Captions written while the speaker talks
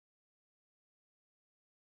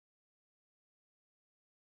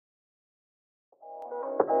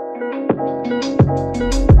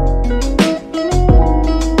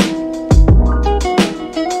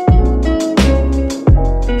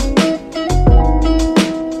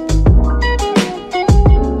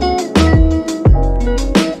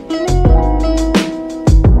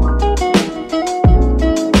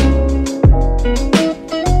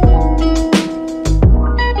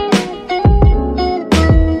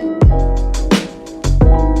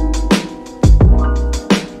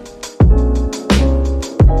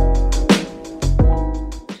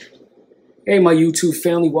Hey my YouTube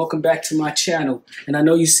family, welcome back to my channel. And I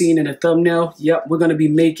know you've seen in the thumbnail, yep, we're going to be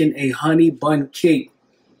making a honey bun cake.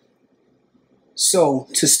 So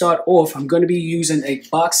to start off, I'm going to be using a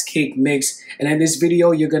box cake mix. And in this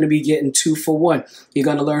video, you're going to be getting 2 for 1. You're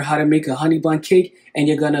going to learn how to make a honey bun cake, and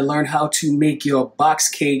you're going to learn how to make your box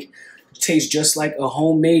cake taste just like a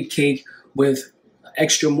homemade cake with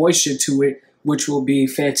extra moisture to it, which will be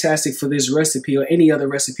fantastic for this recipe or any other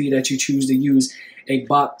recipe that you choose to use a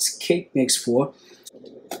box cake mix for.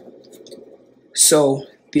 So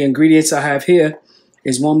the ingredients I have here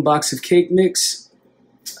is 1 box of cake mix.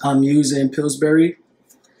 I'm using Pillsbury.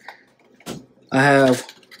 I have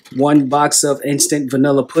 1 box of instant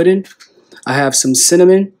vanilla pudding. I have some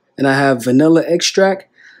cinnamon, and I have vanilla extract.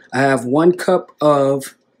 I have 1 cup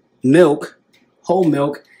of milk, whole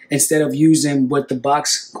milk, instead of using what the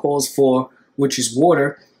box calls for, which is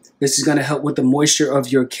water. This is going to help with the moisture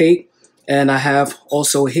of your cake. And I have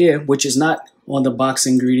also here, which is not on the box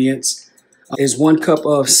ingredients, is 1 cup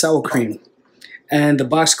of sour cream. And the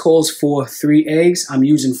box calls for 3 eggs. I'm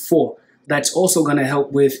using 4. That's also going to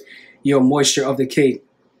help with your moisture of the cake.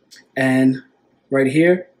 And right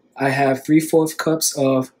here, I have 3/4 cups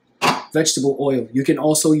of vegetable oil. You can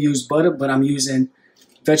also use butter, but I'm using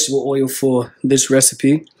vegetable oil for this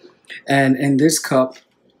recipe. And in this cup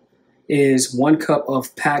is 1 cup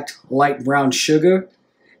of packed light brown sugar.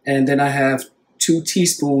 And then I have 2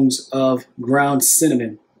 teaspoons of ground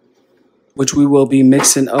cinnamon, which we will be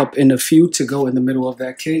mixing up in a few to go in the middle of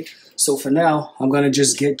that cake. So for now, I'm going to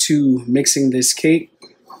just get to mixing this cake.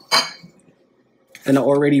 And I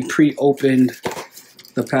already pre-opened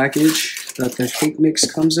the package that the cake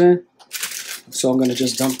mix comes in. So I'm going to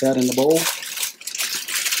just dump that in the bowl.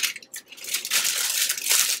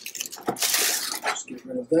 Just get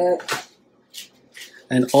rid of that.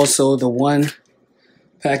 And also the 1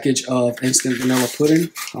 package of instant vanilla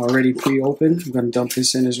pudding already pre-opened. I'm going to dump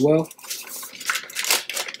this in as well.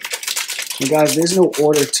 And guys, there's no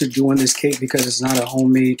order to doing this cake because it's not a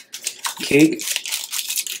homemade cake.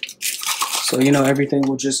 So, you know, everything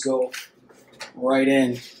will just go right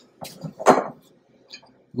in. I'm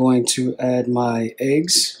going to add my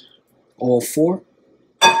eggs, all 4.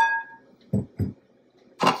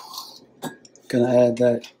 Gonna add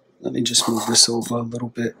that. Let me just move this over a little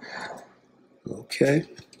bit. Okay,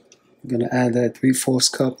 I'm going to add that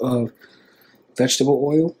 3/4 cup of vegetable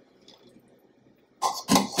oil.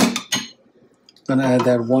 I'm going to add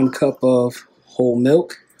that 1 cup of whole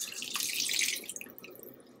milk.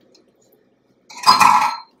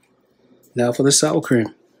 Now for the sour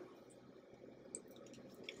cream.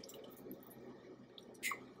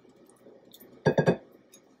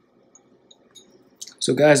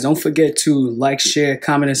 So guys, don't forget to like, share,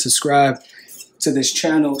 comment, and subscribe to this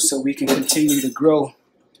channel so we can continue to grow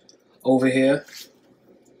over here.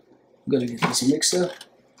 I'm gonna get this mixer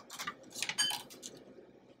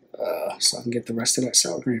so I can get the rest of that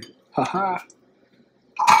sour cream. Haha.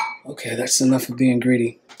 Okay, that's enough of being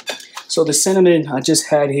greedy. So the cinnamon I just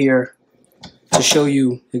had here to show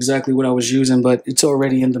you exactly what I was using, but it's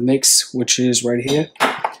already in the mix, which is right here.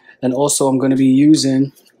 And also I'm going to be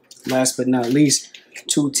using, last but not least,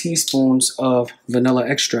 2 teaspoons of vanilla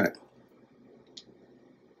extract.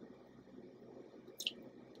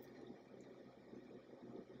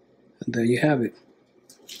 And there you have it.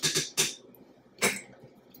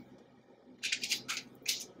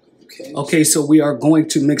 Okay, so we are going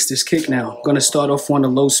to mix this cake now. I'm going to start off on a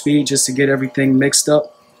low speed just to get everything mixed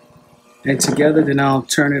up and together. Then I'll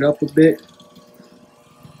turn it up a bit.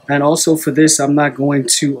 And also for this, I'm not going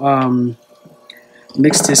to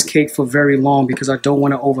mix this cake for very long because I don't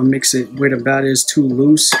want to over mix it where the batter is too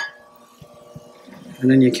loose. And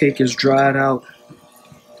then your cake is dried out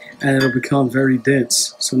and it'll become very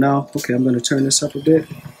dense. So now, okay, I'm going to turn this up a bit.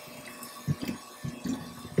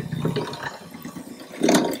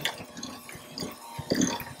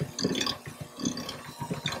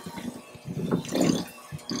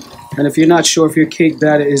 And if you're not sure if your cake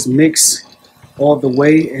batter is mixed all the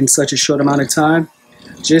way in such a short amount of time,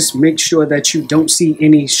 just make sure that you don't see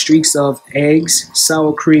any streaks of eggs,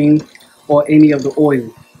 sour cream, or any of the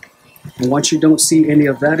oil. And once you don't see any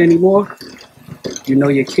of that anymore, you know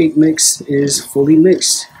your cake mix is fully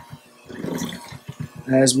mixed,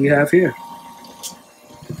 as we have here.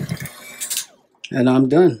 And I'm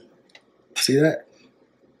done. See that?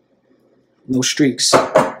 No streaks.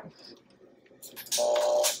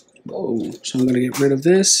 Whoa. So I'm going to get rid of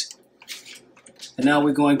this. And now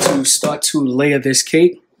we're going to start to layer this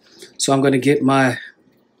cake. So I'm going to get my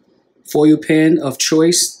foil pan of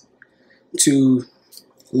choice to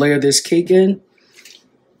layer this cake in.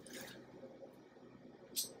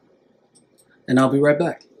 And I'll be right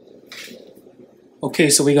back. Okay,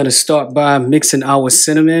 so we're going to start by mixing our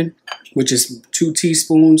cinnamon, which is 2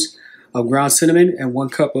 teaspoons of ground cinnamon and 1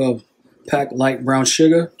 cup of packed light brown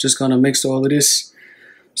sugar. Just going to mix all of this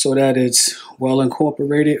so that it's well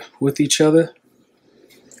incorporated with each other.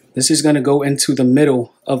 This is going to go into the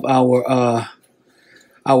middle of our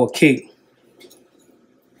cake.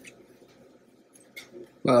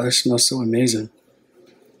 Wow, this smells so amazing.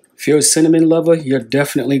 If you're a cinnamon lover, you're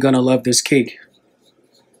definitely going to love this cake.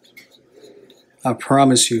 I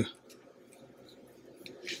promise you.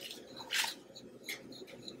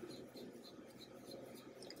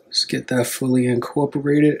 Let's get that fully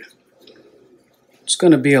incorporated. It's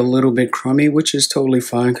going to be a little bit crummy, which is totally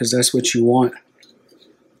fine because that's what you want.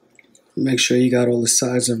 Make sure you got all the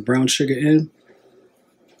sides of brown sugar in.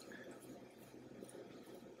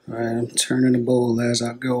 Alright, I'm turning the bowl as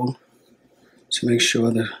I go to make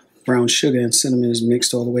sure the brown sugar and cinnamon is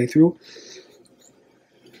mixed all the way through.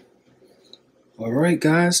 Alright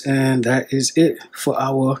guys, and that is it for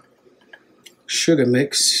our sugar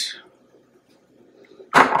mix.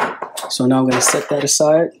 So now I'm going to set that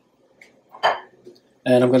aside.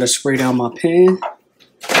 And I'm going to spray down my pan.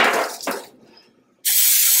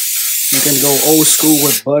 You can go old school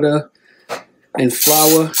with butter and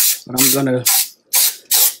flour, but I'm going to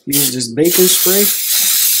use this baking spray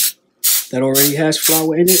that already has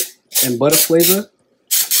flour in it and butter flavor.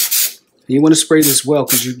 You want to spray this well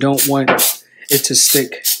because you don't want it to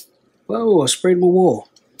stick. Whoa, I sprayed my wall.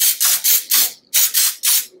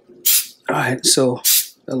 Alright, so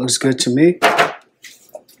that looks good to me.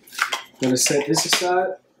 I'm going to set this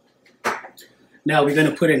aside. Now we're going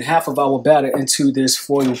to put in half of our batter into this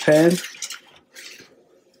foil pan.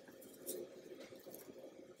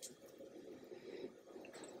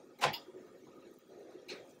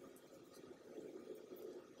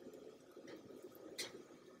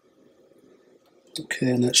 Okay,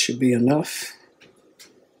 and that should be enough.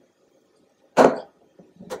 Then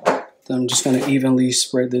I'm just going to evenly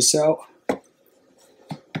spread this out.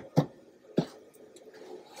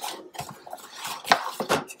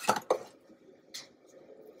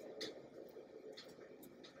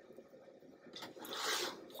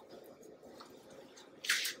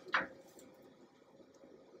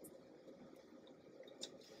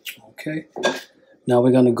 Okay, now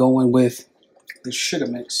we're going to go in with the sugar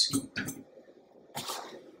mix.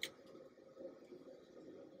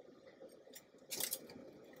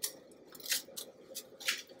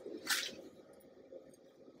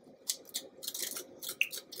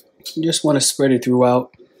 You just want to spread it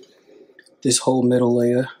throughout this whole middle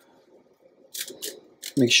layer.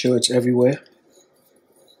 Make sure it's everywhere.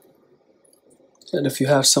 And if you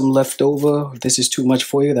have some left over, if this is too much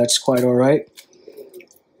for you, that's quite alright.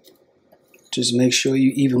 Just make sure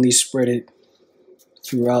you evenly spread it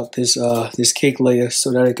throughout this this cake layer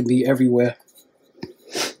so that it can be everywhere.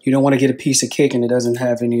 You don't want to get a piece of cake and it doesn't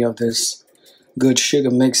have any of this good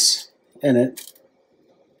sugar mix in it.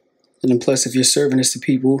 And then plus, if you're serving this to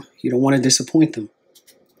people, you don't want to disappoint them.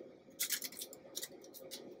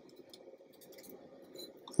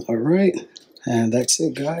 Alright, and that's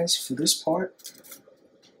it guys for this part.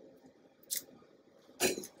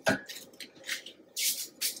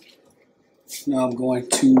 Now I'm going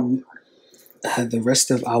to add the rest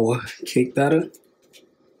of our cake batter.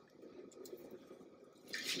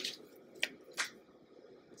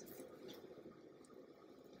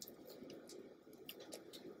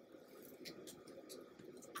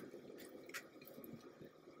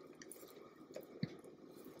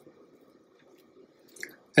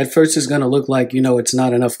 At first it's going to look like, you know, it's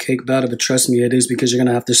not enough cake batter, but trust me, it is because you're going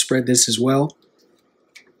to have to spread this as well.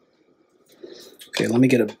 Okay, let me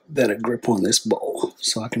get a better grip on this bowl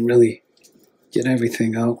so I can really get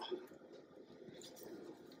everything out.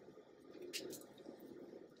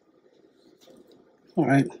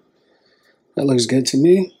 Alright, that looks good to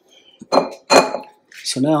me.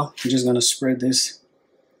 So now I'm just going to spread this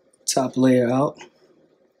top layer out.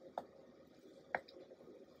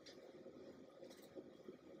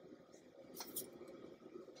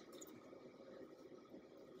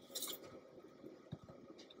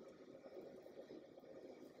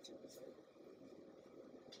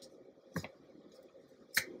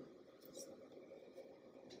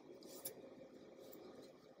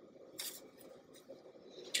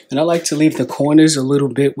 And I like to leave the corners a little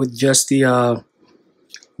bit with just the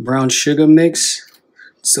brown sugar mix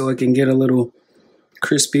so it can get a little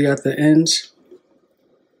crispy at the ends.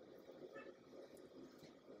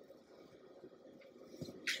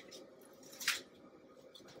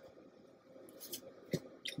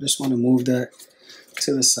 Just want to move that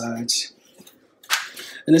to the sides.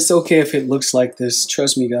 And it's okay if it looks like this.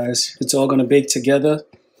 Trust me, guys. It's all going to bake together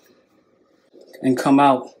and come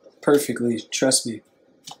out perfectly. Trust me.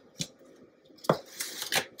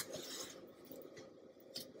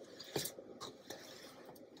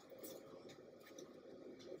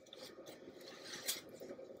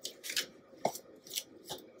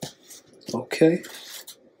 Okay.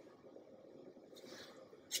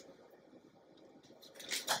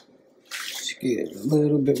 Just get a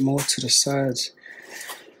little bit more to the sides.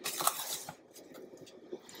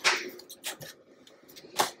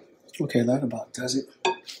 Okay, that about does it.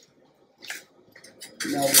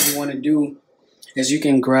 Now what you want to do is you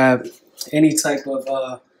can grab any type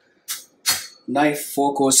of knife,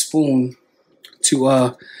 fork, or spoon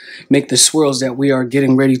to make the swirls that we are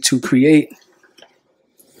getting ready to create.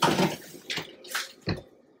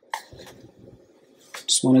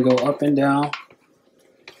 Just want to go up and down.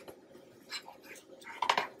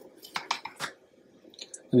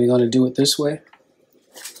 And we're going to do it this way.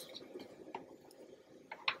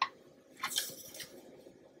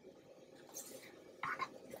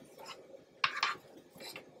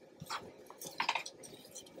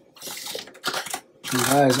 And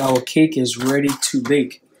guys, our cake is ready to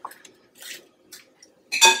bake.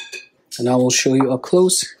 And I will show you up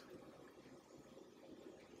close.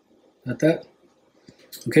 Like that.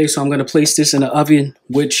 Okay, so I'm going to place this in the oven,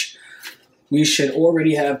 which we should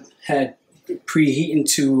already have had preheating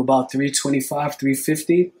to about 325,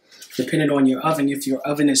 350, depending on your oven. If your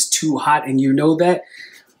oven is too hot and you know that,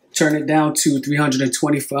 turn it down to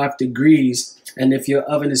 325 degrees. And if your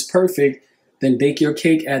oven is perfect, then bake your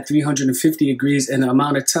cake at 350 degrees. And the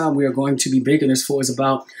amount of time we are going to be baking this for is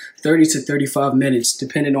about 30 to 35 minutes,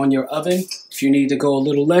 depending on your oven. If you need to go a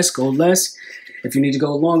little less, go less. If you need to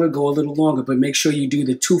go longer, go a little longer. But make sure you do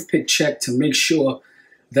the toothpick check to make sure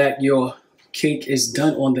that your cake is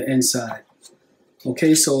done on the inside.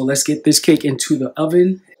 Okay, so let's get this cake into the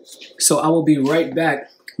oven. So I will be right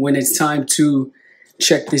back when it's time to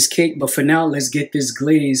check this cake. But for now, let's get this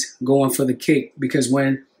glaze going for the cake, because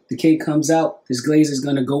when the cake comes out, this glaze is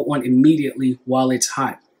going to go on immediately while it's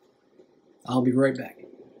hot. I'll be right back.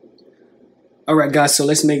 All right, guys, so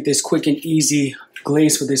let's make this quick and easy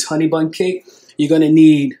glaze for this honey bun cake. You're going to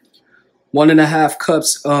need 1.5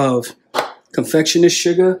 cups of confectioner's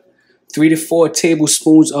sugar, 3 to 4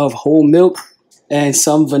 tablespoons of whole milk, and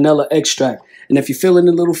some vanilla extract. And if you're feeling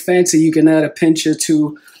a little fancy, you can add a pinch or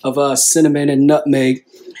two of cinnamon and nutmeg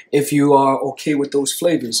if you are okay with those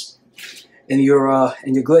flavors in your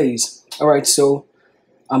glaze. All right, so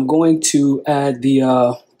I'm going to add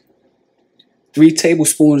the 3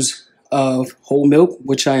 tablespoons of whole milk,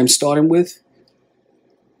 which I am starting with.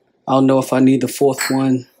 I'll know if I need the 4th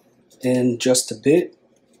one in just a bit.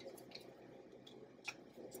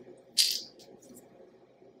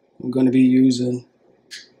 I'm going to be using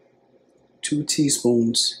 2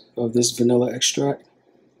 teaspoons of this vanilla extract.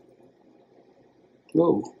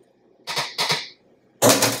 Whoa.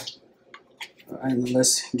 All right,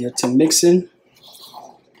 let's get to mixing.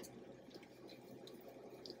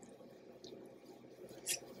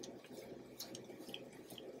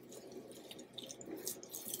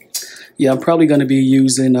 Yeah, I'm probably going to be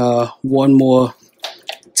using 1 more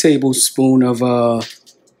tablespoon of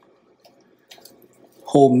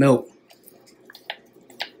whole milk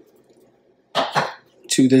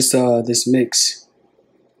to this mix.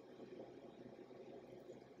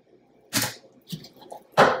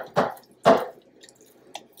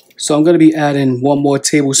 So I'm going to be adding 1 more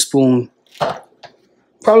tablespoon,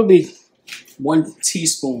 probably 1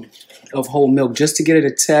 teaspoon of whole milk, just to get it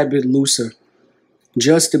a tad bit looser,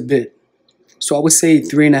 just a bit. So I would say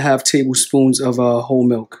 3.5 tablespoons of whole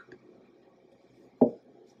milk.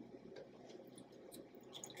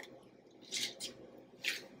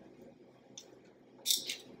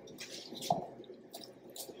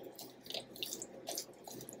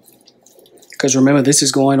 Because remember, this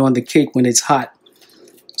is going on the cake when it's hot.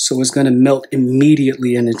 So it's going to melt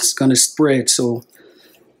immediately and it's going to spread. So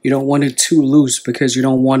you don't want it too loose, because you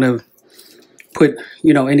don't want to put,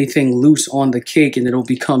 anything loose on the cake and it'll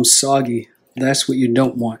become soggy. That's what you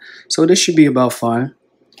don't want. So this should be about fine,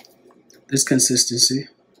 this consistency.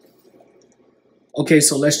 Okay,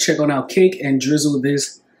 so let's check on our cake and drizzle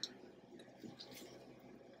this.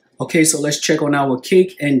 Okay, so let's check on our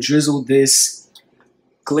cake and drizzle this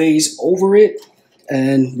glaze over it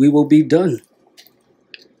and we will be done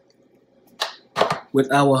with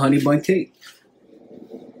our honey bun cake.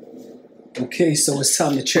 Okay, so it's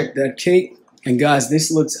time to check that cake. And guys,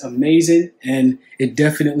 this looks amazing, and it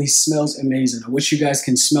definitely smells amazing. I wish you guys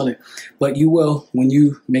can smell it, but you will when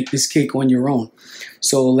you make this cake on your own.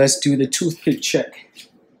 So let's do the toothpick check.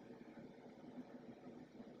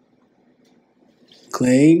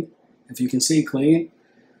 Clean, if you can see, clean.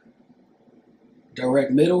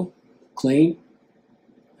 Direct middle, clean.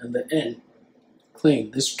 And the end,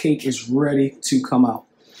 clean. This cake is ready to come out.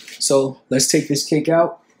 So let's take this cake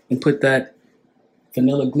out and put that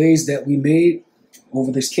vanilla glaze that we made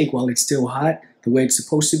over this cake while it's still hot, the way it's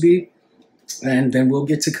supposed to be, and then we'll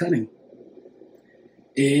get to cutting.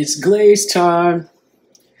 It's glaze time.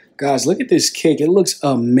 Guys, look at this cake. It looks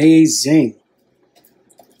amazing.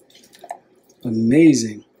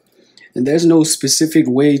 Amazing. And there's no specific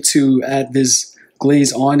way to add this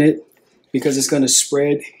glaze on it because it's going to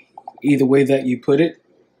spread either way that you put it.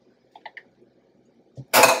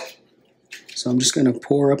 So I'm just going to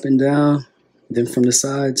pour up and down, then from the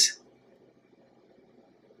sides.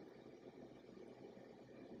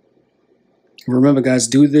 Remember guys,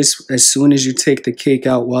 do this as soon as you take the cake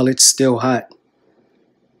out while it's still hot.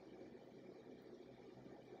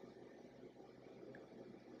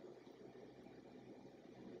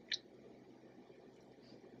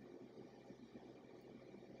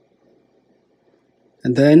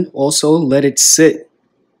 And then also let it sit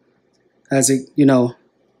as it,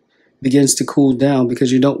 begins to cool down,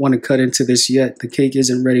 because you don't want to cut into this yet. The cake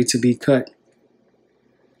isn't ready to be cut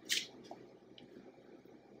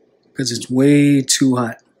because it's way too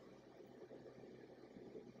hot.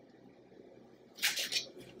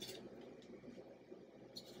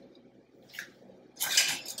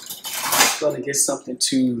 Trying to get something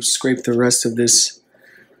to scrape the rest of this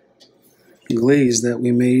glaze that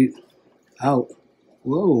we made out.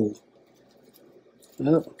 Whoa.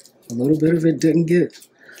 Oh, a little bit of it didn't get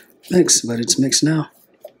mixed, but it's mixed now.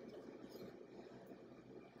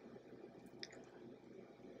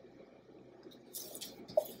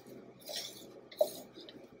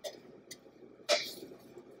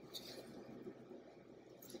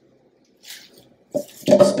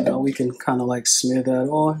 So now we can kind of like smear that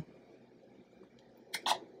on.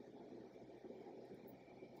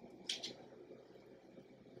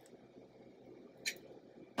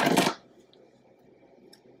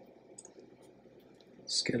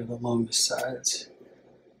 Let's get it along the sides.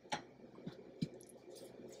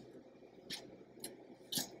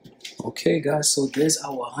 Okay guys, so there's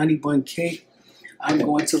our honey bun cake. I'm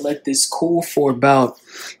going to let this cool for about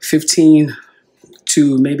 15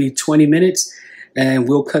 to maybe 20 minutes, and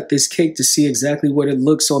we'll cut this cake to see exactly what it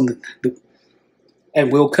looks on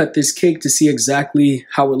and we'll cut this cake to see exactly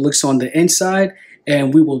how it looks on the inside,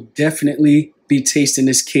 and we will definitely be tasting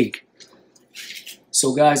this cake.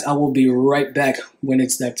 So guys, I will be right back when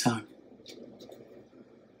it's that time.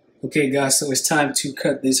 Okay guys, so it's time to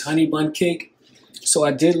cut this honey bun cake. So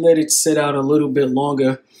I did let it sit out a little bit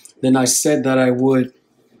longer than I said that I would.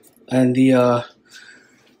 And the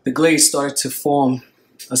glaze started to form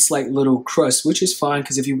a slight little crust, which is fine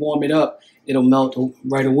because if you warm it up, it'll melt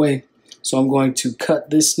right away. So I'm going to cut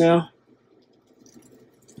this now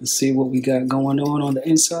and see what we got going on the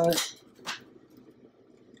inside.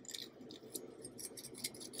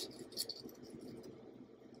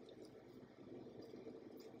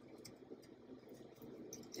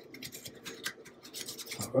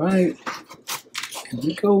 All right, here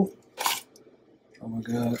we go. Oh my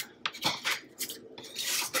God.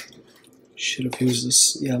 Should have used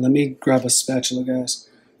this. Yeah, let me grab a spatula, guys.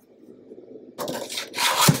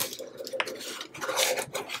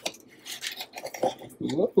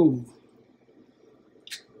 Whoa.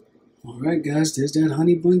 All right, guys, there's that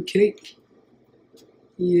honey bun cake.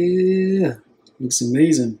 Yeah, looks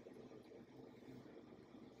amazing.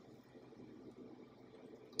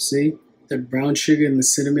 See? That brown sugar and the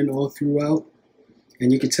cinnamon all throughout,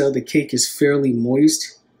 and you can tell the cake is fairly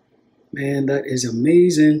moist. Man, that is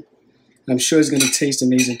amazing. I'm sure it's going to taste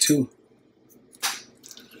amazing too.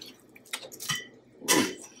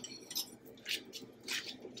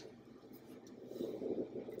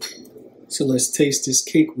 So let's taste this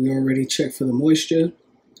cake. We already checked for the moisture.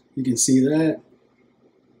 You can see that.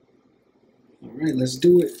 All right, let's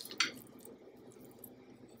do it.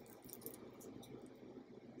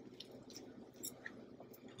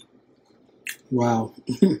 Wow.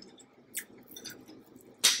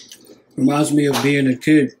 Reminds me of being a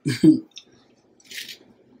kid.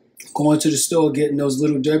 Going to the store, getting those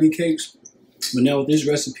little Debbie cakes. But now with this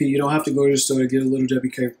recipe, you don't have to go to the store to get a little Debbie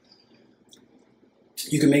cake.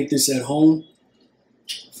 You can make this at home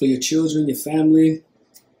for your children, your family.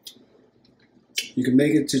 You can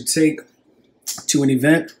make it to take to an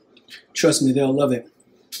event. Trust me, they'll love it.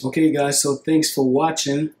 Okay, guys, so thanks for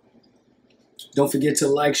watching. Don't forget to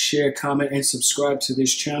like, share, comment, and subscribe to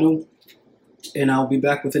this channel. And I'll be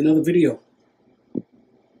back with another video.